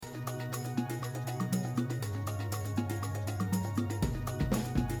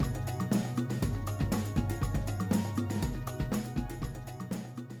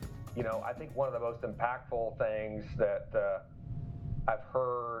I think one of the most impactful things that I've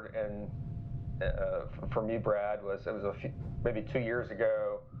heard and from you, Brad, was it was maybe 2 years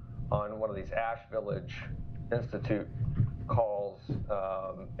ago on one of these Ash Village Institute calls,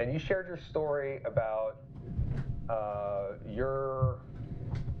 and you shared your story about your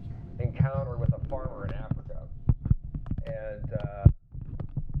encounter with a farmer in Africa, and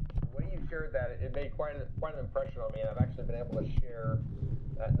when you shared that, it made quite an impression on me, and I've actually been able to share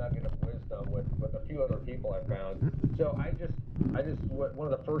that nugget of wisdom with a few other people I found. So I just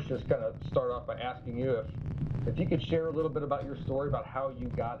one of the first just kind of start off by asking you if you could share a little bit about your story about how you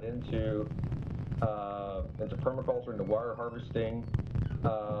got into permaculture, into water harvesting,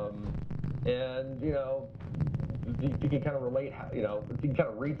 and if you can kind of relate, if you can kind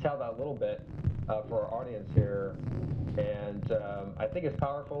of retell that a little bit for our audience here. And I think it's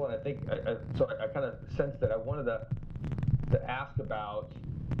powerful, and I think so. I kind of sensed that I wanted to ask about,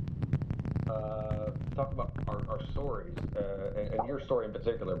 talk about our stories, and your story in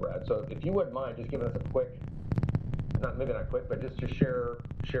particular, Brad. So if you wouldn't mind just giving us a quick, maybe not quick, but just to share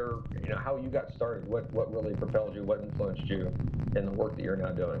how you got started, what really propelled you, what influenced you in the work that you're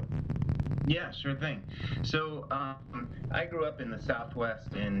now doing. Yeah, sure thing. So I grew up in the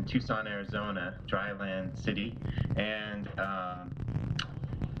Southwest in Tucson, Arizona, dryland city, and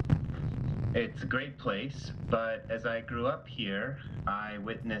it's a great place, but as I grew up here, I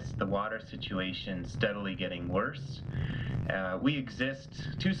witnessed the water situation steadily getting worse.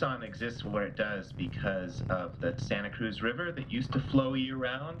 Tucson exists where it does because of the Santa Cruz River that used to flow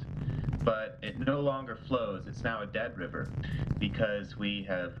year-round, but it no longer flows. It's now a dead river because we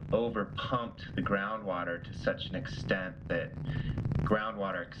have overpumped the groundwater to such an extent that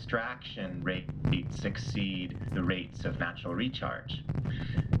groundwater extraction rates exceed the rates of natural recharge.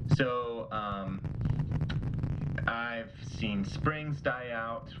 So I've seen springs die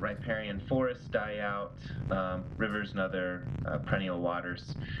out, riparian forests die out, rivers and other perennial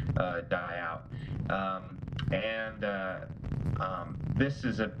waters die out. This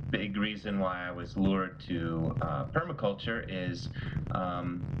is a big reason why I was lured to permaculture. Is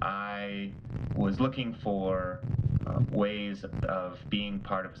I was looking for ways of being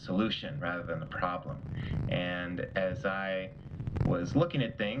part of a solution rather than the problem. And as I was looking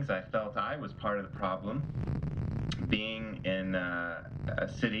at things, I felt I was part of the problem, being in a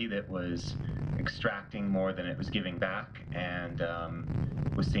city that was extracting more than it was giving back, and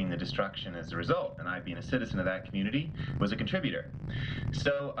was seeing the destruction as a result. And I, being a citizen of that community, was a contributor.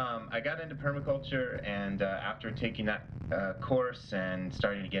 So I got into permaculture, and after taking that course and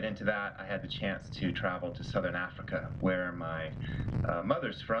starting to get into that, I had the chance to travel to Southern Africa, where my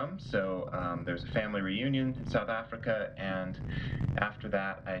mother's from. So there's a family reunion in South Africa, and after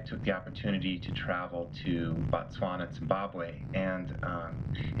that, I took the opportunity to travel to Botswana and Zimbabwe. And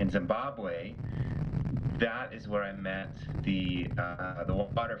in Zimbabwe, that is where I met the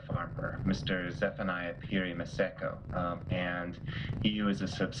water farmer, Mr. Zephaniah Piri Maseko, and he was a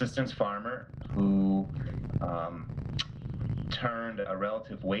subsistence farmer who turned a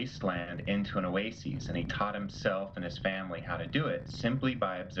relative wasteland into an oasis, and he taught himself and his family how to do it simply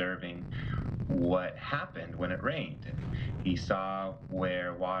by observing what happened when it rained. He saw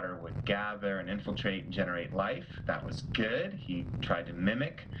where water would gather and infiltrate and generate life. That was good. He tried to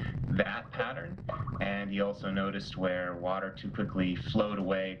mimic that pattern, and he also noticed where water too quickly flowed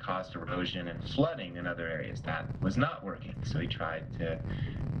away, caused erosion and flooding in other areas. That was not working, so he tried to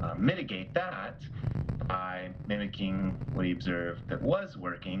mitigate that by mimicking what he observed that was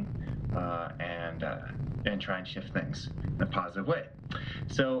working, and try and shift things in a positive way.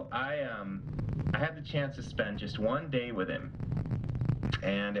 So I had the chance to spend just one day with him,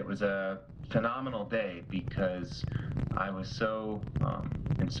 and it was a phenomenal day because I was so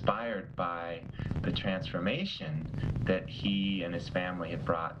inspired by the transformation that he and his family had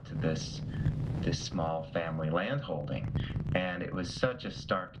brought to this small family landholding. And it was such a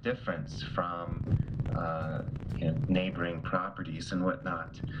stark difference from neighboring properties and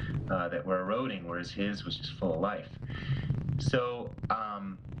whatnot that were eroding, whereas his was just full of life. So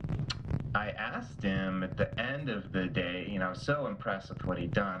I asked him at the end of the day, I was so impressed with what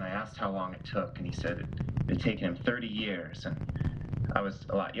he'd done. I asked how long it took, and he said it had taken him 30 years. And I was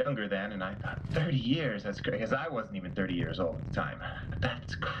a lot younger then, and I thought, 30 years, that's great, because I wasn't even 30 years old at the time.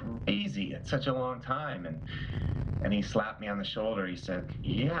 That's crazy. It's such a long time. And he slapped me on the shoulder. He said,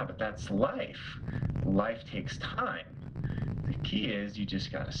 yeah, but that's life. Life takes time. The key is you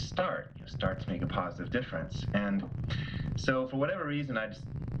just got to start. Start to make a positive difference. And so for whatever reason, I just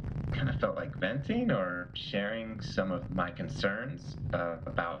kind of felt like venting or sharing some of my concerns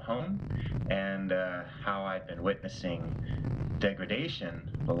about home and how I'd been witnessing degradation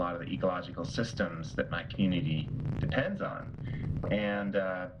of a lot of the ecological systems that my community depends on. And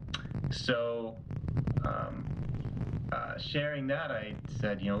so sharing that, I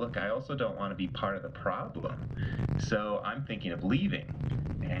said, look, I also don't want to be part of the problem. So I'm thinking of leaving.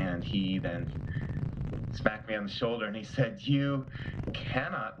 And he then smacked me on the shoulder and he said, you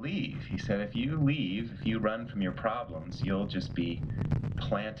cannot leave. He said, if you leave, if you run from your problems, you'll just be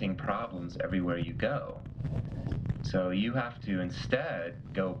planting problems everywhere you go. So you have to instead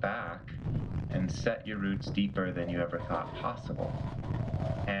go back and set your roots deeper than you ever thought possible.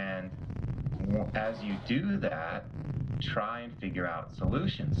 And as you do that, try and figure out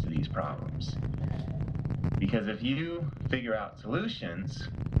solutions to these problems. Because if you figure out solutions,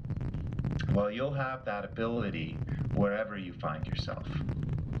 well, you'll have that ability wherever you find yourself.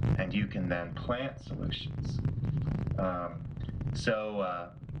 And you can then plant solutions.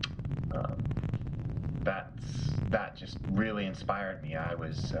 That just really inspired me. I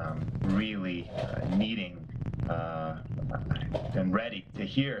was really needing and ready to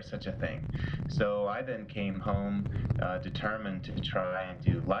hear such a thing. So I then came home determined to try and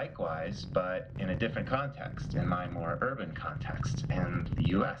do likewise, but in a different context, in my more urban context in the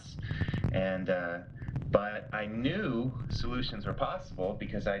US. But I knew solutions were possible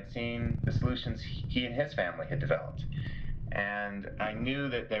because I'd seen the solutions he and his family had developed. And I knew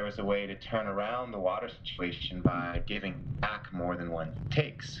that there was a way to turn around the water situation by giving back more than one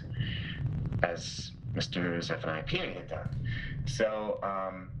takes, as Mr. Zephaniah Peary had done. So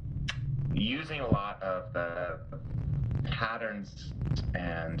using a lot of the patterns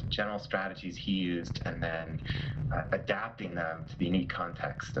and general strategies he used and then adapting them to the unique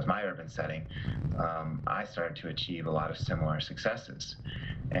context of my urban setting, I started to achieve a lot of similar successes.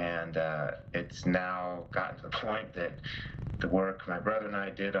 And it's now gotten to the point that the work my brother and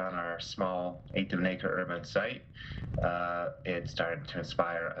I did on our small 1/8 of an acre urban site, it started to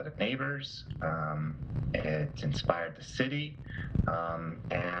inspire other neighbors. It inspired the city.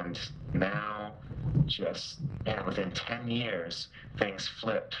 And now, within 10 years, things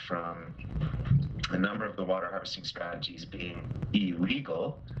flipped from a number of the water harvesting strategies being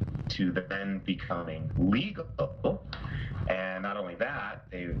illegal to then becoming legal. And not only that,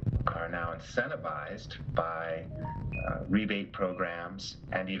 they are now incentivized by rebate programs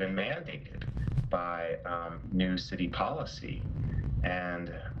and even mandated by new city policy. And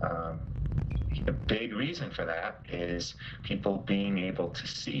a big reason for that is people being able to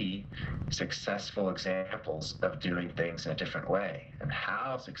see successful examples of doing things in a different way and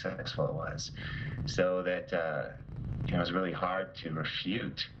how successful it was, so that it was really hard to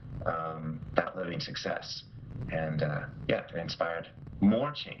refute that living success. And it inspired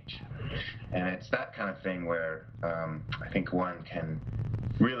more change. And it's that kind of thing where I think one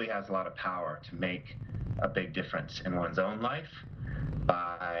really has a lot of power to make a big difference in one's own life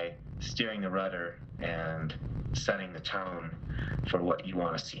by steering the rudder and setting the tone for what you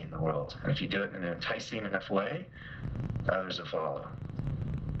want to see in the world. And if you do it in an enticing enough way, others will follow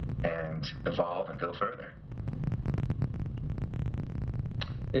and evolve and go further.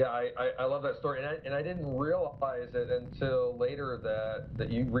 Yeah, I love that story, and I didn't realize it until later that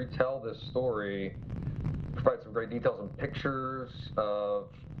you retell this story, provide some great details and pictures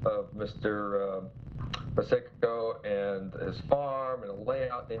of Mr. Paseco and his farm, and a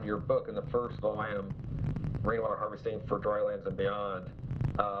layout in your book in the first volume, Rainwater Harvesting for Drylands and Beyond.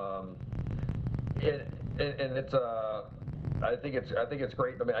 And it's I think it's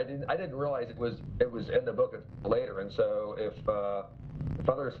great. I mean, I didn't realize it was in the book later, and so if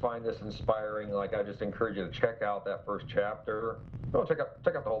others find this inspiring, like, I just encourage you to check out that first chapter. No, check out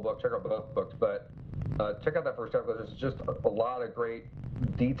the whole book. Check out both books, but check out that first chapter. There's just a lot of great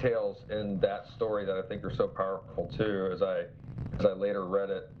details in that story that I think are so powerful too. As I later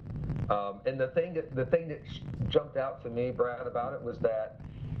read it, and the thing that jumped out to me, Brad, about it was that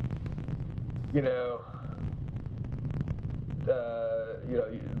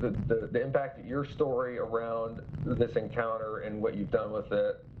the impact that your story around this encounter and what you've done with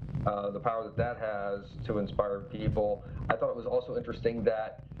it, the power that has to inspire people. I thought it was also interesting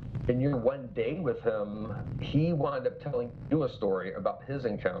that in your one day with him, he wound up telling you a story about his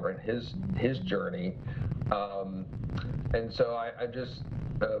encounter and his journey. And so I'm just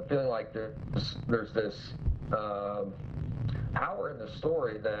feeling like there's this power in the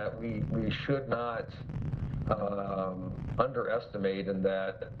story that we should not underestimate, and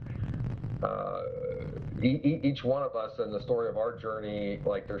that each one of us in the story of our journey,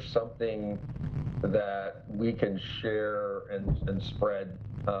 like, there's something that we can share and spread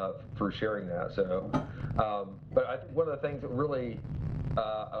for sharing that. So, but I think one of the things that really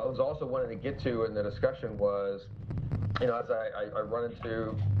I was also wanting to get to in the discussion was, as I run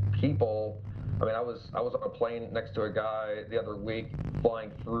into people. I mean, I was on a plane next to a guy the other week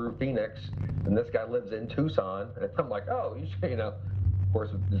flying through Phoenix, and this guy lives in Tucson, and I'm like, oh, of course,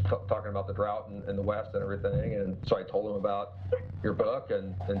 talking about the drought in the West and everything, and so I told him about your book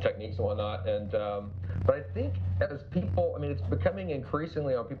and techniques and whatnot, and but I think as people, I mean, it's becoming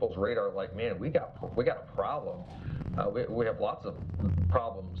increasingly on people's radar. Like, man, we got a problem. We have lots of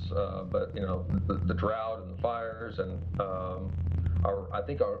problems, but the drought and the fires and I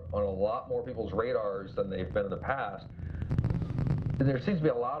think are on a lot more people's radars than they've been in the past. And there seems to be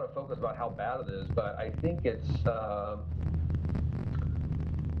a lot of focus about how bad it is, but I think it's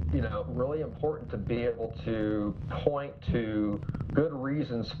really important to be able to point to good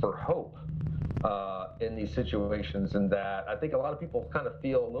reasons for hope in these situations, and that I think a lot of people kind of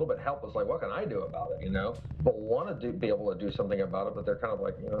feel a little bit helpless, like, what can I do about it? But want to be able to do something about it, but they're kind of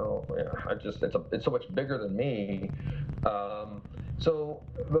like, it's so much bigger than me.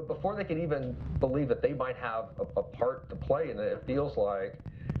 But before they can even believe that they might have a part to play in it, it feels like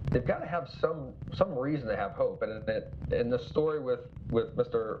they've got to have some reason to have hope. And in the story with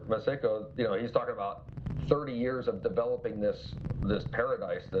Mr. Maseko, he's talking about 30 years of developing this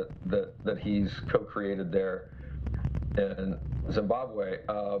paradise that he's co-created there in Zimbabwe.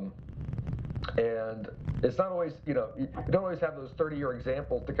 And it's not always, you don't always have those 30-year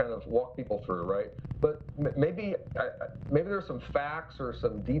examples to kind of walk people through, right? But maybe there's some facts or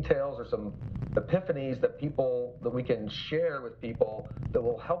some details or some epiphanies that we can share with people that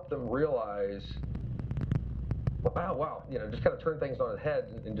will help them realize, wow, just kind of turn things on its head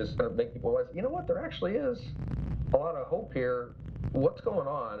and just kind of make people realize, you know what, there actually is a lot of hope here. What's going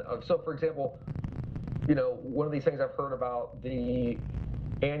on? So, for example, one of these things I've heard about the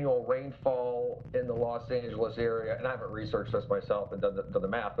annual rainfall in the Los Angeles area, and I haven't researched this myself and done the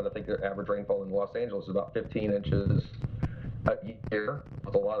math, but I think the average rainfall in Los Angeles is about 15 inches a year,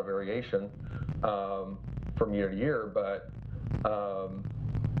 with a lot of variation from year to year. But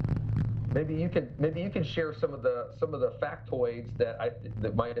maybe you can share some of the factoids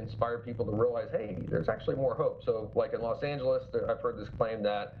that might inspire people to realize, hey, there's actually more hope. So, like in Los Angeles, I've heard this claim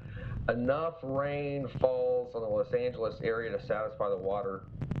that enough rain falls on the Los Angeles area to satisfy the water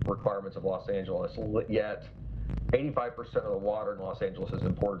requirements of Los Angeles, yet 85% of the water in Los Angeles is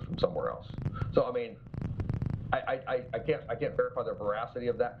imported from somewhere else. So, I mean, I can't verify the veracity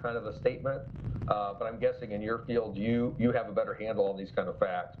of that kind of a statement, but I'm guessing in your field you have a better handle on these kind of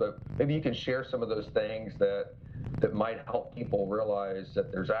facts. But maybe you can share some of those things that might help people realize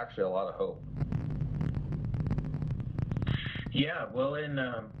that there's actually a lot of hope. Yeah, well, in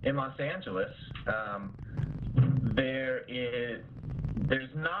Los Angeles,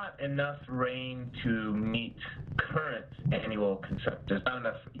 there's not enough rain to meet current annual consumption. There's not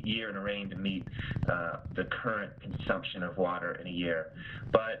enough year in rain to meet the current consumption of water in a year,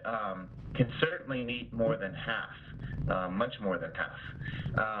 but can certainly meet more than half, much more than half.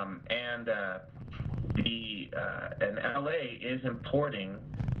 And LA is importing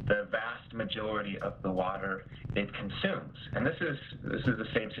the vast majority of the water it consumes, and this is the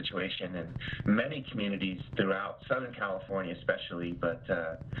same situation in many communities throughout Southern California, especially, but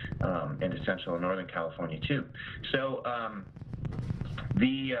into Central and Northern California too. So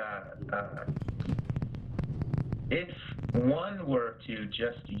if one were to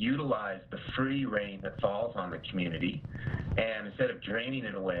just utilize the free rain that falls on the community, and instead of draining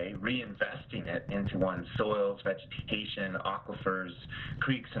it away, reinvesting it into one's soils, vegetation, aquifers,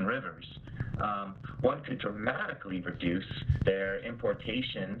 creeks, and rivers, one could dramatically reduce their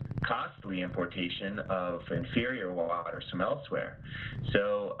costly importation of inferior waters from elsewhere.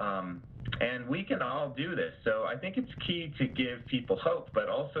 So, and we can all do this. So I think it's key to give people hope, but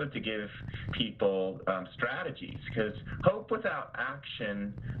also to give people strategies, because hope without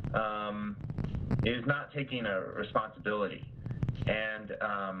action is not taking a responsibility. And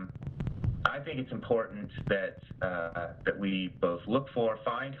I think it's important that we both look for,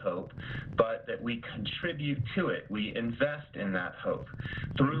 find hope, but that we contribute to it. We invest in that hope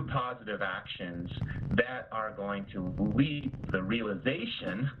through positive actions that are going to lead to the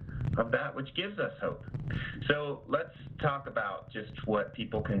realization of that which gives us hope. So let's talk about just what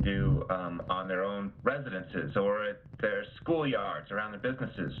people can do on their own residences or at their schoolyards, around their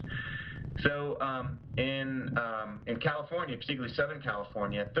businesses. So in California, particularly Southern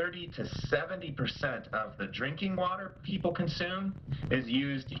California, 30 to 70% of the drinking water people consume is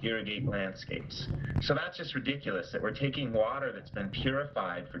used to irrigate landscapes. So that's just ridiculous that we're taking water that's been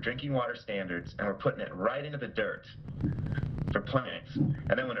purified for drinking water standards and we're putting it right into the dirt for plants.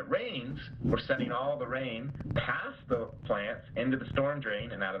 And then when it rains, we're sending all the rain past the plants into the storm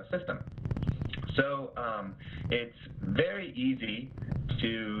drain and out of the system. So it's very easy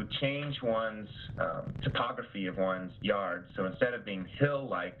to change one's topography of one's yard. So instead of being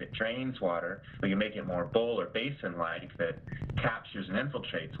hill-like that drains water, we can make it more bowl or basin-like that captures and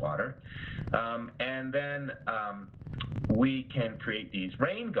infiltrates water. And then we can create these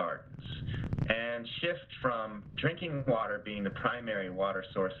rain gardens and shift from drinking water being the primary water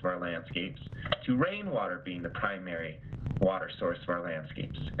source of our landscapes to rainwater being the primary water source of our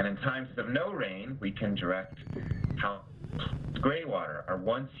landscapes. And in times of no rain, we can direct how gray water, our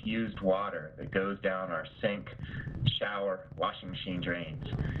once used water that goes down our sink, shower, washing machine drains.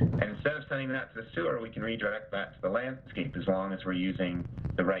 And instead of sending that to the sewer, we can redirect that to the landscape as long as we're using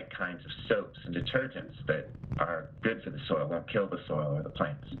the right kinds of soaps and detergents that are good for the soil, won't kill the soil or the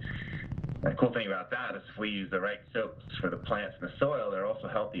plants. And the cool thing about that is if we use the right soaps for the plants and the soil, they're also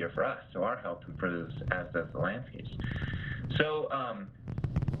healthier for us. So our health improves, as does the landscapes. So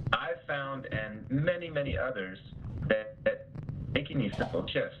I've found, and many others, that making these simple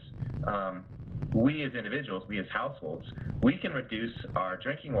shifts, we as individuals, we as households, we can reduce our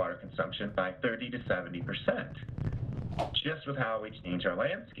drinking water consumption by 30 to 70% just with how we change our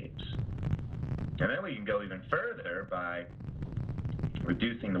landscapes. And then we can go even further by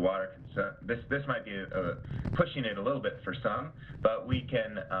reducing the water consumption. This might be pushing it a little bit for some, but we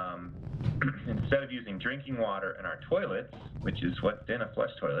can, instead of using drinking water in our toilets, which is what's in a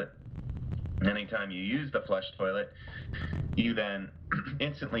flush toilet, anytime you use the flush toilet, you then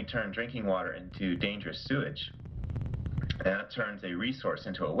instantly turn drinking water into dangerous sewage. And that turns a resource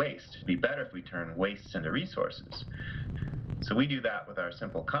into a waste. It'd be better if we turn wastes into resources. So we do that with our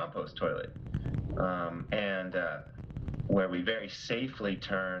simple compost toilet, where we very safely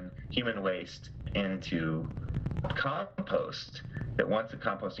turn human waste into compost that once the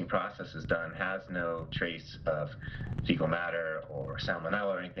composting process is done has no trace of fecal matter or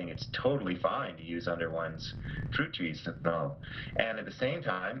salmonella or anything. It's totally fine to use under one's fruit trees and all. And at the same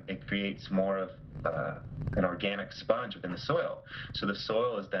time, it creates more of an organic sponge within the soil. So the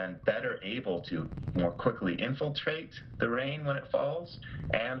soil is then better able to more quickly infiltrate the rain when it falls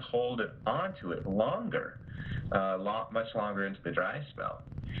and hold it onto it longer, much longer into the dry spell.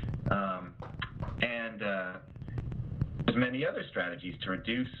 There's many other strategies to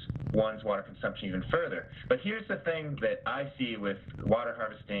reduce one's water consumption even further. But here's the thing that I see with water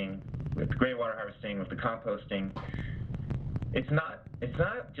harvesting, with gray water harvesting, with the composting. It's not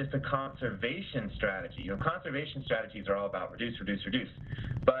just a conservation strategy. You know, conservation strategies are all about reduce.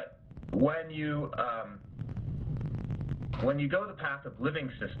 But when you go the path of living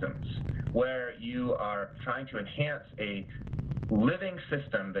systems, where you are trying to enhance a living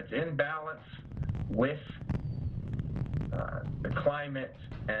system that's in balance with the climate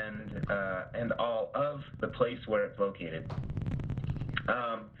and all of the place where it's located,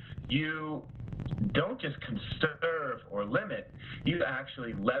 you don't just conserve or limit, you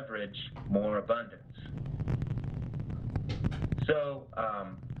actually leverage more abundance. So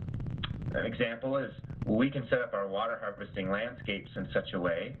an example is we can set up our water harvesting landscapes in such a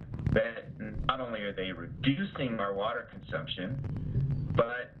way that not only are they reducing our water consumption,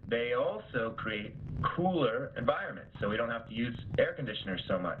 but they also create cooler environments. So we don't have to use air conditioners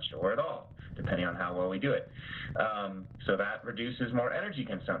so much or at all, depending on how well we do it. So that reduces more energy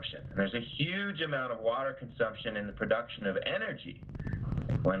consumption. And there's a huge amount of water consumption in the production of energy.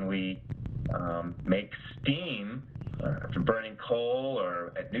 When we make steam for burning coal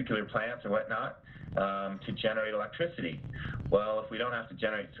or at nuclear plants or whatnot to generate electricity. Well, if we don't have to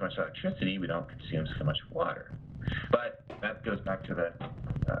generate so much electricity, we don't consume so much water. But that goes back to the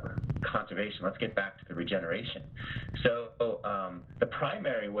conservation. Let's get back to the regeneration. So the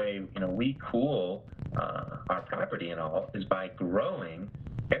primary way we cool our property and all is by growing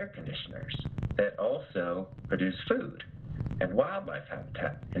air conditioners that also produce food and wildlife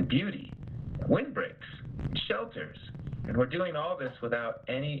habitat and beauty, and windbreaks, and shelters. And we're doing all this without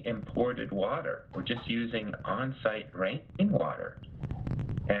any imported water. We're just using on-site rainwater.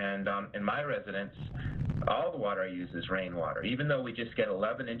 And in my residence, all the water I use is rainwater, even though we just get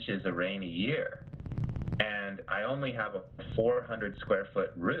 11 inches of rain a year. And I only have a 400 square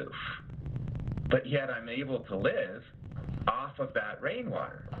foot roof. But yet I'm able to live off of that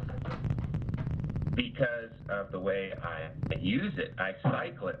rainwater. because of the way I use it. I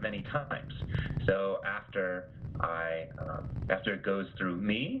cycle it many times. So after it goes through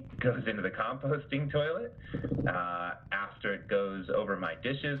me, it goes into the composting toilet. After it goes over my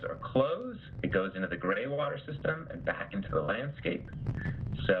dishes or clothes, it goes into the gray water system and back into the landscape.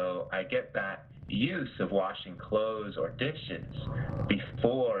 So I get that use of washing clothes or dishes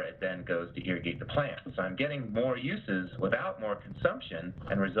before it then goes to irrigate the plants. So I'm getting more uses without more consumption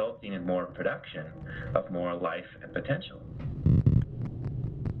and resulting in more production of more life and potential.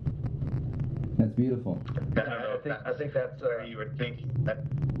 That's beautiful. I don't know I think that's where you were thinking that.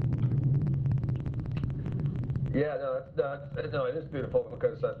 Yeah, no, it is beautiful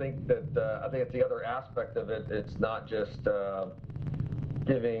because I think it's the other aspect of it. It's not just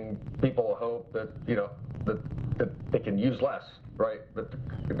giving people hope that that they can use less, right? But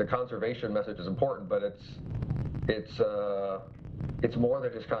the conservation message is important, but it's more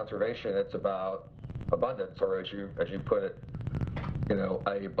than just conservation. It's about abundance, or as you put it,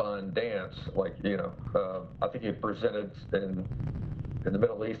 a bun dance. Like I think you presented in the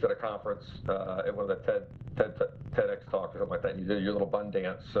Middle East at a conference at one of the TEDx talks or something like that. And you did your little bun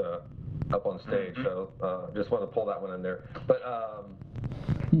dance up on stage. Mm-hmm. So just wanted to pull that one in there. But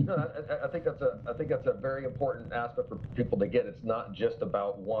no, I think that's a very important aspect for people to get. It's not just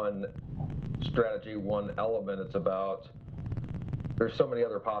about one strategy, one element. It's about there's so many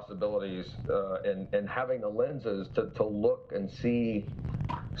other possibilities, and having the lenses to look and see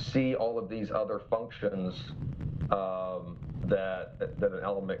all of these other functions that an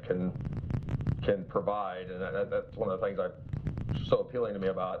element can provide, and that's one of the things so appealing to me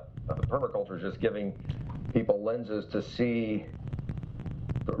about permaculture is just giving people lenses to see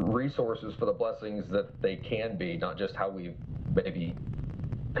resources for the blessings that they can be, not just how we maybe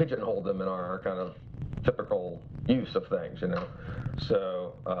pigeonhole them in our kind of typical use of things,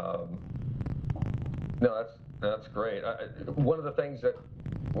 So no, that's great. One of the things that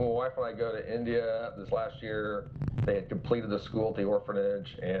when my wife and I go to India this last year, they had completed the school at the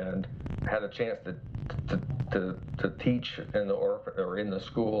orphanage and had a chance to teach in the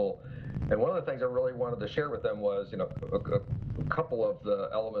school. And one of the things I really wanted to share with them was, a couple of the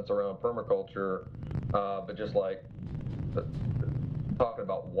elements around permaculture, but just like talking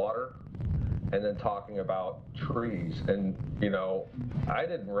about water and then talking about trees. And, I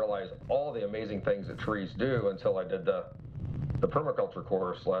didn't realize all the amazing things that trees do until I did the permaculture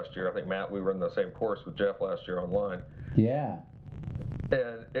course last year. I think, Matt, we were in the same course with Jeff last year online. Yeah.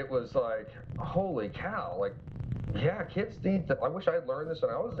 And it was like, holy cow, like, yeah, kids need to, I wish I had learned this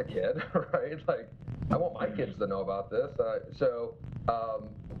when I was a kid, right? Like, I want my kids to know about this. But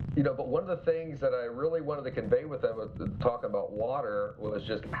one of the things that I really wanted to convey with them, talking about water, was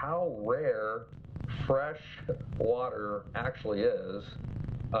just how rare fresh water actually is.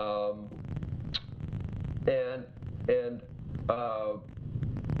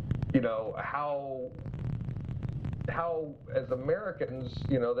 How as Americans,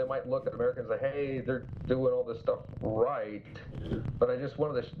 they might look at Americans and say, hey, they're doing all this stuff right. But I just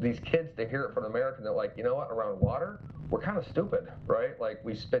wanted these kids to hear it from an American that, like, you know what, around water, we're kind of stupid, right? Like,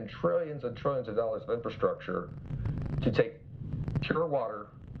 we spend trillions and trillions of dollars of infrastructure to take pure water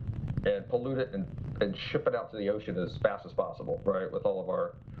and pollute it and ship it out to the ocean as fast as possible, right? With all of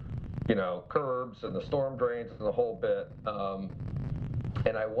our, curbs and the storm drains and the whole bit.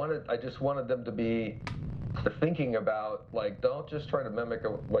 And I just wanted them to be thinking about, like, don't just try to mimic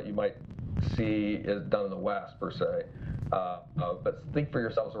what you might see is done in the West per se, but think for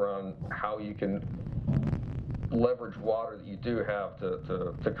yourselves around how you can leverage water that you do have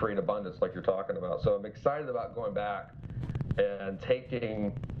to create abundance like you're talking about. So I'm excited about going back and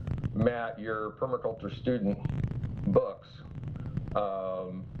taking, Matt, your permaculture student books,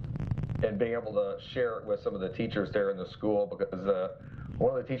 and being able to share it with some of the teachers there in the school, because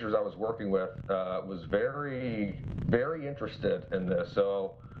one of the teachers I was working with was very, very interested in this.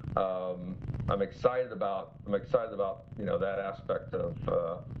 So I'm excited about that aspect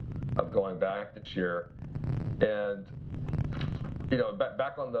of going back this year. And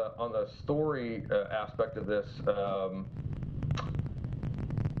back on the story aspect of this, I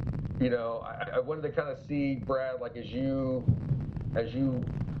wanted to kind of see, Brad, like, as you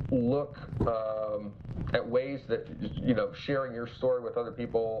look at ways that, sharing your story with other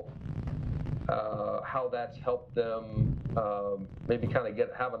people, how that's helped them maybe kind of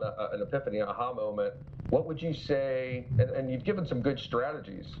have an epiphany, an aha moment. What would you say, and you've given some good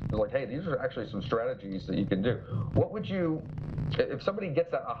strategies, like, hey, these are actually some strategies that you can do. What would you, if somebody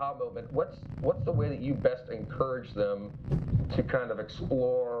gets that aha moment, what's the way that you best encourage them to kind of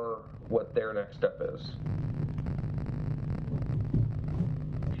explore what their next step is?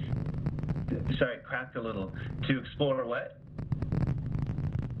 sorry, cracked a little. To explore what?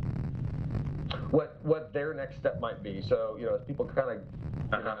 What their next step might be. So as people kind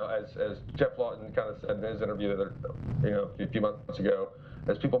of, as Jeff Lawton kind of said in his interview that a few months ago,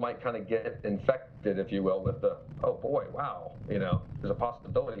 as people might kind of get infected, if you will, with the oh boy, wow, there's a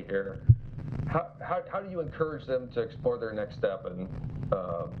possibility here. How do you encourage them to explore their next step and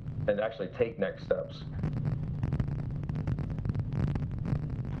actually take next steps?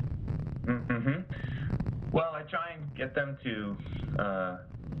 Mm-hmm. Well, I try and get them to,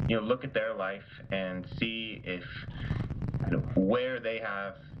 look at their life and see if where they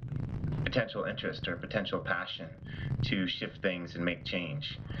have potential interest or potential passion to shift things and make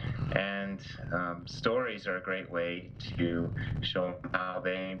change. And stories are a great way to show them how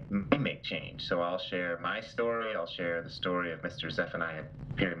they may make change. So I'll share my story. I'll share the story of Mr. Zephaniah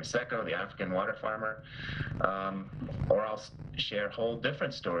Piri-Maseko, the African water farmer, or I'll share whole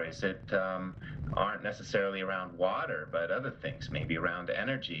different stories that aren't necessarily around water, but other things, maybe around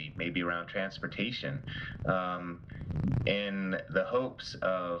energy, maybe around transportation, in the hopes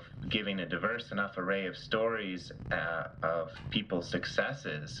of giving a diverse enough array of stories of people's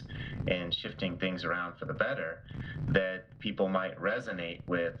successes in shifting things around for the better, that people might resonate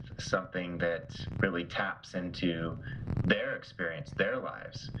with something that really taps into their experience, their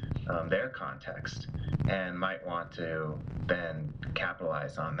lives, their context, and might want to then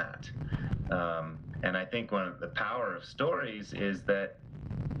capitalize on that. And I think one of the power of stories is that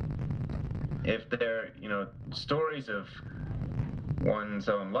if they're, stories of one's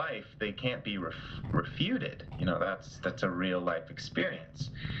own life, they can't be refuted. That's a real life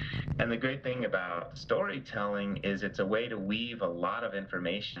experience. And the great thing about storytelling is it's a way to weave a lot of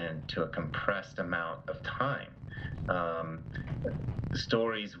information into a compressed amount of time.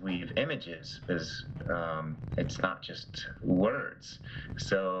 Stories weave images because it's not just words.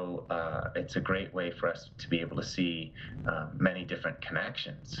 So it's a great way for us to be able to see many different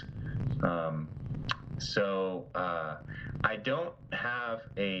connections. So I don't have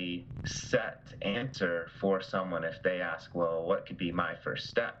a set answer for someone if they ask, well, what could be my first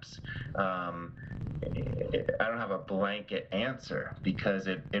steps? I don't have a blanket answer because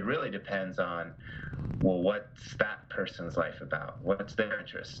it really depends on, well, what's that person's life about? What's their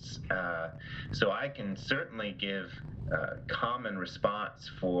interests? So I can certainly give a common response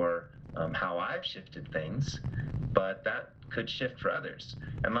for how I've shifted things, but that could shift for others.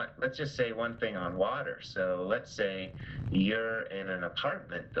 And let's just say one thing on water. So let's say you're in an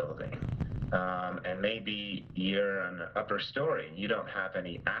apartment building, and maybe you're on the upper story and you don't have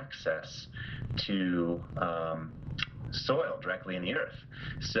any access to soil directly in the earth.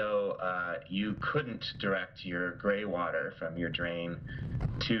 So you couldn't direct your gray water from your drain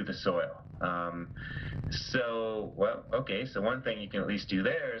to the soil. So one thing you can at least do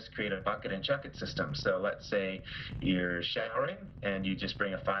there is create a bucket and chuck it system. So let's say you're showering and you just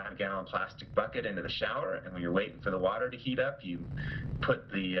bring a 5-gallon plastic bucket into the shower, and when you're waiting for the water to heat up, you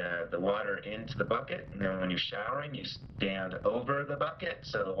put the water into the bucket, and then when you're showering, you stand over the bucket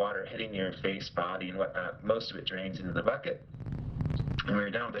so the water hitting your face, body, and whatnot, most of it drains into the bucket. And when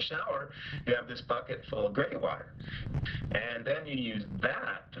you're done with the shower, you have this bucket full of gray water. And then you use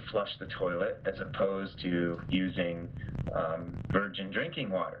that to flush the toilet as opposed to using virgin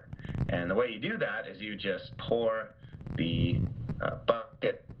drinking water. And the way you do that is you just pour the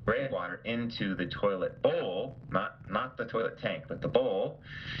bucket gray water into the toilet bowl, not the toilet tank, but the bowl.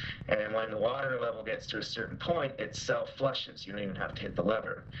 And when the water level gets to a certain point, it self-flushes. You don't even have to hit the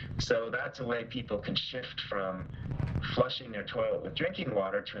lever. So that's a way people can shift from flushing their toilet with drinking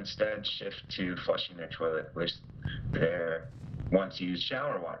water to instead shift to flushing their toilet with their once-used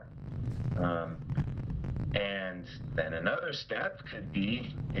shower water. And then another step could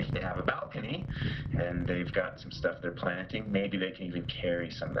be if they have a balcony and they've got some stuff they're planting, maybe they can even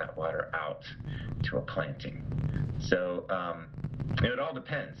carry some of that water out to a planting. So it all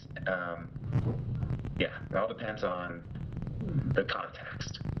depends. It all depends on the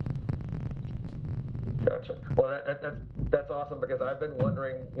context. Gotcha. Well, that's awesome because I've been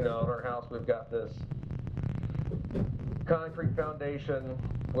wondering, in our house we've got this concrete foundation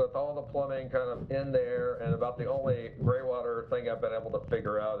with all the plumbing kind of in there, and about the only gray water thing I've been able to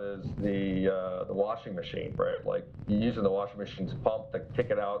figure out is the washing machine, right? Like using the washing machine's pump to kick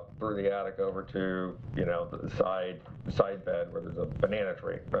it out through the attic over to the side bed where there's a banana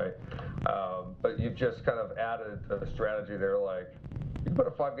tree, right? But you've just kind of added a strategy there, like you can put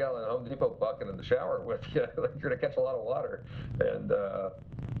a 5-gallon Home Depot bucket in the shower with you. Like you're gonna catch a lot of water, and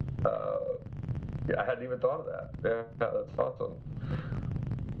I hadn't even thought of that. Yeah, that's awesome.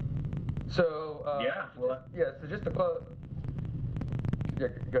 So So just to close, yeah,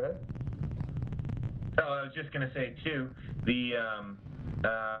 go ahead. So I was just going to say too, the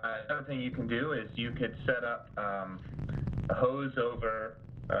another thing you can do is you could set up a hose over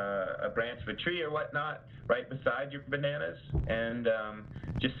a branch of a tree or whatnot right beside your bananas, and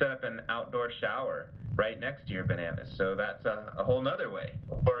just set up an outdoor shower right next to your bananas. So that's a whole nother way,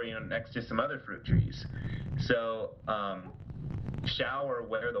 or next to some other fruit trees. So shower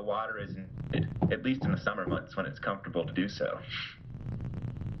where the water is needed, at least in the summer months when it's comfortable to do so.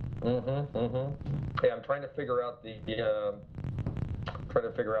 Yeah, I'm trying to figure out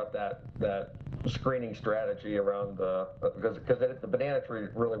that screening strategy around because the banana tree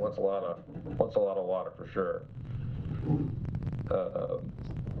really wants a lot of water for sure.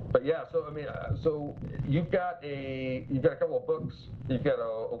 But yeah, so I mean, so you've got a couple of books. You've got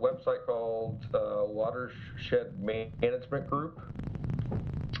a website called Watershed Management Group.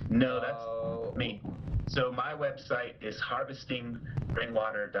 No, that's me. So my website is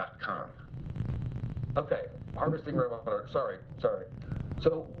harvestingrainwater.com. Okay, harvesting rainwater. Sorry.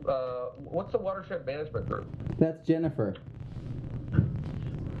 So, what's the Watershed Management Group? That's Jennifer.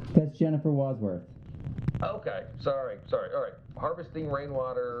 That's Jennifer Wadsworth. Okay, sorry. All right, harvesting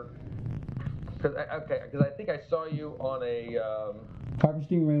rainwater. Because I think I saw you on a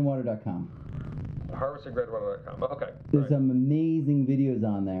Harvestingrainwater.com. harvestingrainwater.com. Okay. There's some amazing videos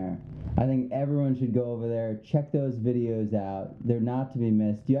on there. I think everyone should go over there, check those videos out. They're not to be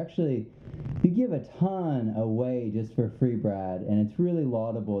missed. You give a ton away just for free, Brad, and it's really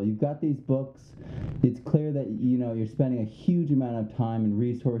laudable. You've got these books. It's clear that you're spending a huge amount of time and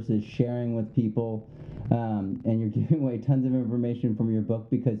resources sharing with people, and you're giving away tons of information from your book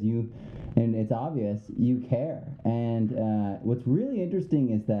because and it's obvious, you care. And what's really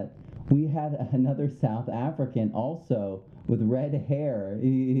interesting is that we had another South African also with red hair.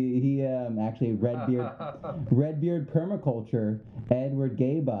 He actually redbeard permaculture, Edward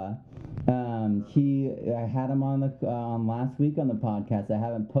Gaba. I had him on last week on the podcast. I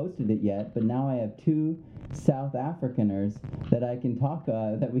haven't posted it yet, but now I have two South Africaners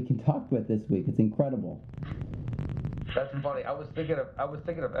that we can talk with this week. It's incredible. That's funny. I was thinking of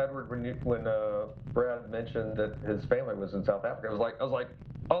Edward when Brad mentioned that his family was in South Africa. I was like,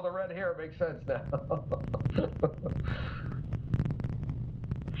 oh, the red hair makes sense now.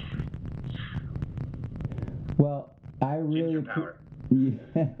 Well, I really. Power.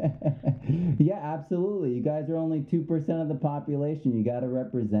 Yeah, absolutely. You guys are only 2% of the population. You got to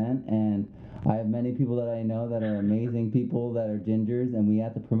represent, and I have many people that I know that are amazing people that are gingers, and we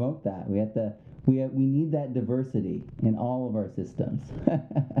have to promote that. We need that diversity in all of our systems.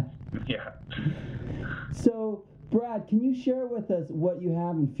 Yeah. So, Brad, can you share with us what you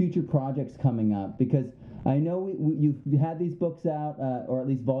have in future projects coming up? Because I know you've had these books out, or at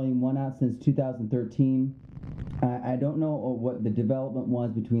least volume 1 out since 2013. I don't know what the development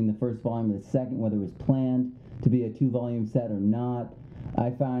was between the first volume and the second, whether it was planned to be a 2-volume set or not.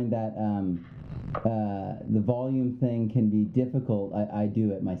 I find that the volume thing can be difficult. I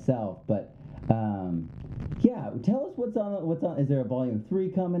do it myself, but yeah, tell us what's on. Is there a volume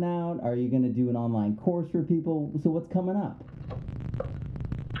 3 coming out? Are you going to do an online course for people? So what's coming up?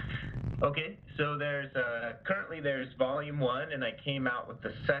 Okay, so currently there's volume 1, and I came out with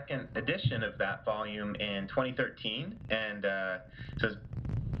the second edition of that volume in 2013, and so it's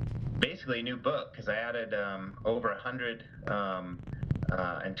basically a new book because I added over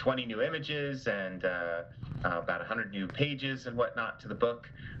 120 new images and about 100 new pages and whatnot to the book,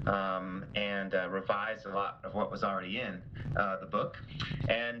 and revised a lot of what was already in the book.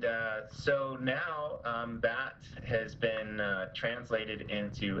 And so now that has been translated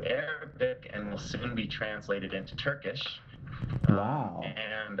into Arabic and will soon be translated into Turkish. Wow.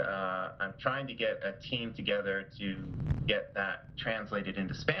 And I'm trying to get a team together to get that translated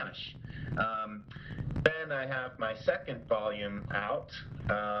into Spanish. Then I have my second volume out,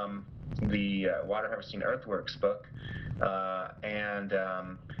 the Water Harvesting Earthworks book. And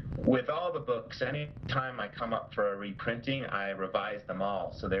with all the books, anytime I come up for a reprinting, I revise them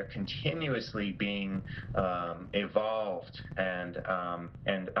all. So they're continuously being evolved and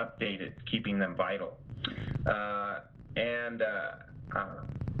updated, keeping them vital. Are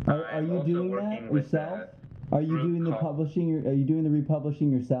you doing that yourself? Are you doing the publishing? Are you doing the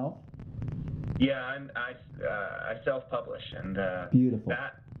republishing yourself? Yeah, I self-publish, and beautiful.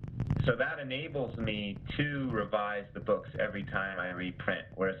 So that enables me to revise the books every time I reprint,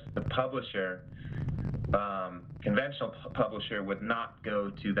 whereas the publisher, conventional publisher, would not go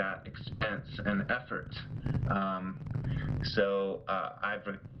to that expense and effort. So I've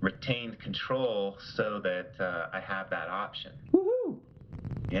retained control so that I have that option. Woohoo!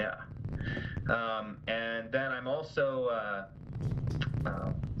 Yeah. And then I'm also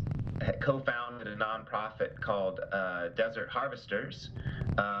co-founded a nonprofit called Desert Harvesters,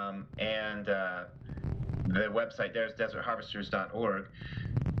 and the website there is desertharvesters.org.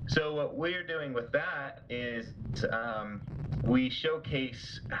 So what we're doing with that is we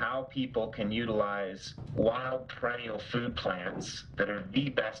showcase how people can utilize wild perennial food plants that are the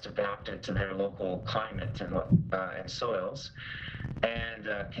best adapted to their local climate and soils, and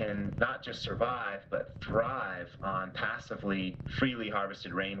can not just survive but thrive on passively, freely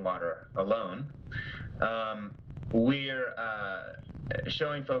harvested rainwater alone. We're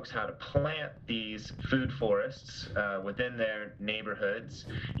showing folks how to plant these food forests within their neighborhoods,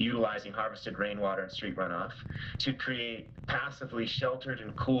 utilizing harvested rainwater and street runoff to create passively sheltered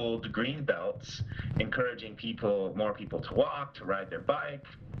and cooled green belts, encouraging more people to walk, to ride their bike,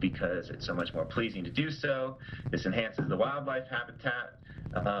 because it's so much more pleasing to do so. This enhances the wildlife habitat,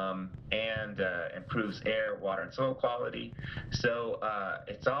 and improves air, water, and soil quality. So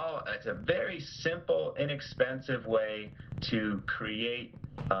it's a very simple, inexpensive way to create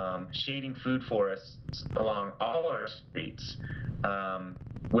shading food forests along all our streets, and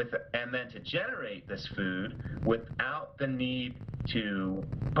then to generate this food without the need to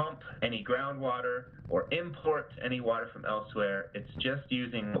pump any groundwater or import any water from elsewhere. It's just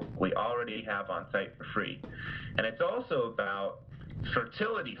using what we already have on site for free. And it's also about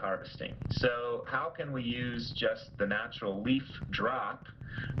fertility harvesting. So how can we use just the natural leaf drop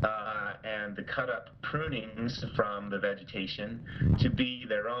and the cut up prunings from the vegetation to be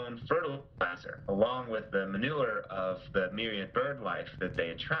their own fertilizer, along with the manure of the myriad bird life that they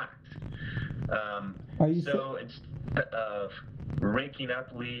attract. So instead of raking up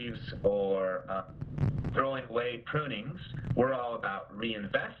leaves or throwing away prunings, we're all about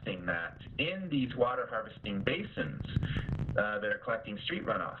reinvesting that in these water harvesting basins that are collecting street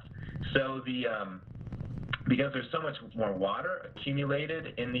runoff. So because there's so much more water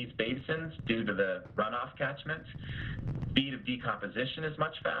accumulated in these basins due to the runoff catchment, speed of decomposition is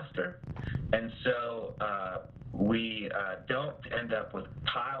much faster, and so we don't end up with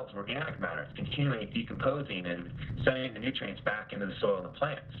piles of organic matter. It's continually decomposing and sending the nutrients back into the soil and the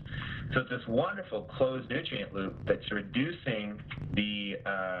plants. So it's this wonderful closed nutrient loop that's reducing the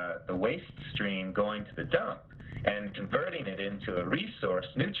waste stream going to the dump and converting it into a resource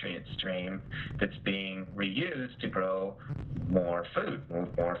nutrient stream that's being reused to grow more food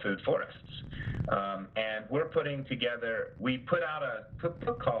forests. And we're putting together, we put out a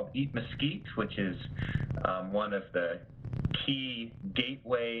cookbook called Eat Mesquite, which is one of the key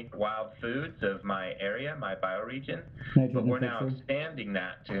gateway wild foods of my area, my bioregion. But we're now expanding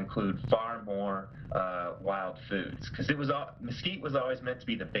that to include far more wild foods, because mesquite was always meant to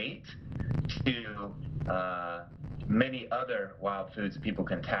be the bait to many other wild foods that people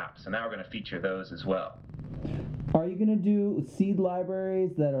can tap. So now we're going to feature those as well. Are you going to do seed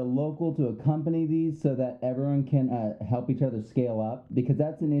libraries that are local to accompany these so that everyone can help each other scale up? Because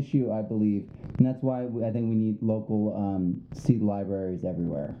that's an issue, I believe, and that's why I think we need local seed libraries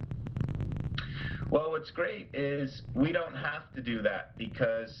everywhere. Well, what's great is we don't have to do that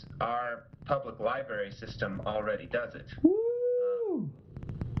because our public library system already does it. Woo!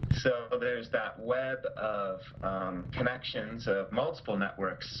 So there's that web of connections of multiple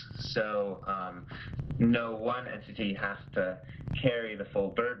networks. So no one entity has to carry the full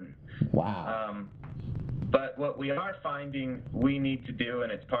burden. Wow. But what we are finding we need to do,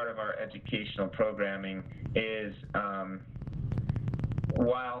 and it's part of our educational programming, is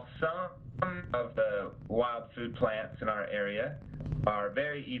while some of the wild food plants in our area are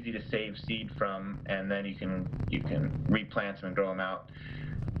very easy to save seed from, and then you can replant them and grow them out.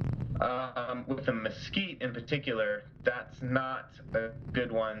 With the mesquite in particular, that's not a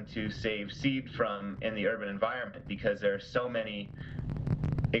good one to save seed from in the urban environment, because there are so many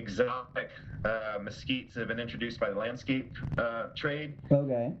exotic mesquites that have been introduced by the landscape trade.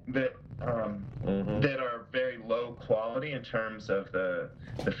 Okay. That are very low quality in terms of the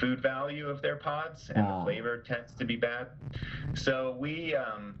food value of their pods, and the flavor tends to be bad. So we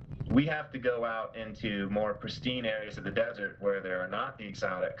have to go out into more pristine areas of the desert where there are not the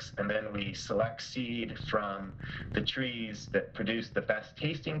exotics, and then we select seed from the trees that produce the best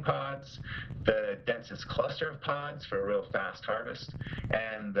tasting pods, the densest cluster of pods for a real fast harvest,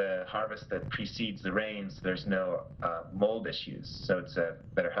 and the harvest that precedes the rains. There's no mold issues, so it's a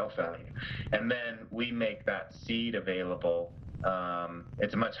better health value. And then we make that seed available.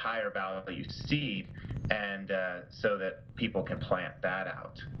 It's a much higher value seed, and so that people can plant that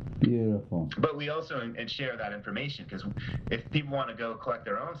out. Beautiful. But we also share that information, because if people want to go collect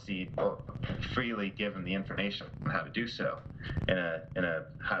their own seed, we'll freely give them the information on how to do so in a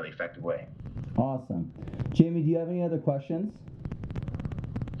highly effective way. Awesome. Jamie, do you have any other questions?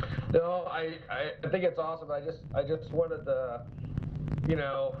 No, I think it's awesome. I just wanted to, you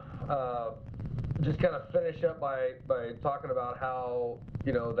know, just kind of finish up by talking about how,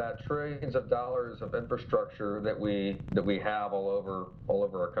 you know, that trillions of dollars of infrastructure that we have all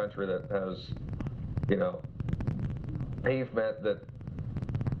over our country that has, you know, pavement that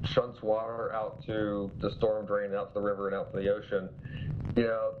shunts water out to the storm drain, out to the river, and out to the ocean. You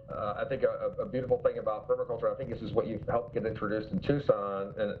know, I think a beautiful thing about permaculture, I think this is what you've helped get introduced in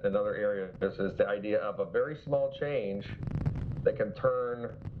Tucson and other areas, is the idea of a very small change that can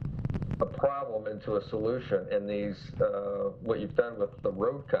turn a problem into a solution. And these, what you've done with the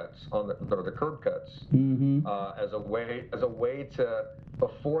road cuts on the curb cuts, Mm-hmm. as a way to,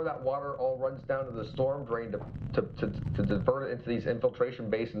 before that water all runs down to the storm drain, to divert it into these infiltration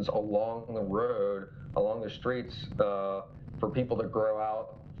basins along the road, along the streets, for people to grow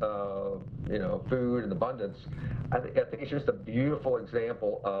out, you know, food in abundance. I think it's just a beautiful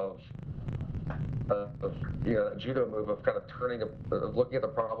example of you know, that judo move of kind of of looking at the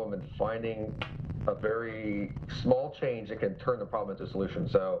problem and finding a very small change that can turn the problem into a solution.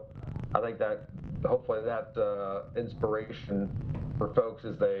 So I think that hopefully that inspiration for folks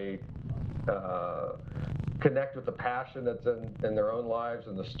as they connect with the passion that's in their own lives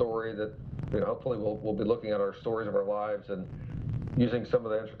and the story that, you know, hopefully we'll be looking at our stories of our lives and using some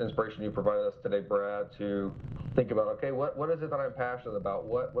of the inspiration you provided us today, Brad, to think about, okay, what is it that I'm passionate about?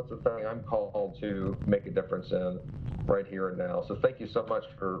 What's the thing I'm called to make a difference in right here and now? So thank you so much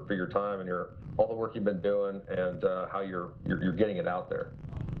for your time and all the work you've been doing and how you're getting it out there.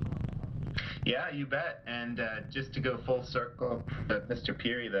 Yeah, you bet. And just to go full circle, Mr.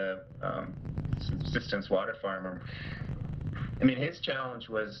 Peary, the subsistence water farmer, I mean, his challenge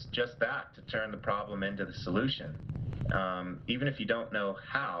was just that, to turn the problem into the solution. Even if you don't know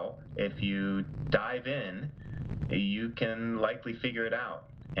how, if you dive in, you can likely figure it out.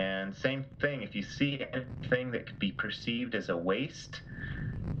 And same thing, if you see anything that could be perceived as a waste,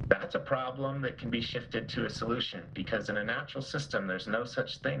 that's a problem that can be shifted to a solution, because in a natural system, there's no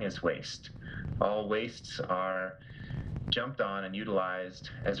such thing as waste. All wastes are jumped on and utilized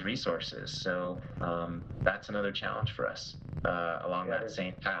as resources. So that's another challenge for us along that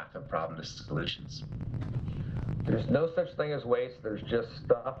same path of problem to solutions. There's no such thing as waste. There's just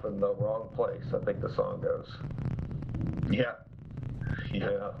stuff in the wrong place, I think the song goes. Yeah.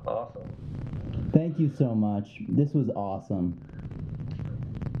 Yeah, awesome. Thank you so much. This was awesome.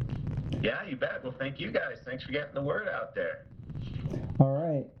 Yeah, you bet. Well, thank you guys. Thanks for getting the word out there. All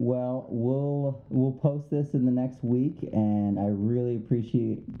right. Well, we'll post this in the next week, and I really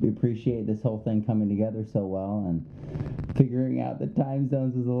appreciate this whole thing coming together so well, and figuring out the time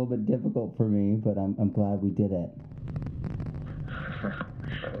zones was a little bit difficult for me, but I'm glad we did it.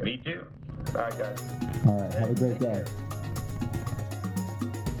 Me too. All right, guys. All right. Have a great day.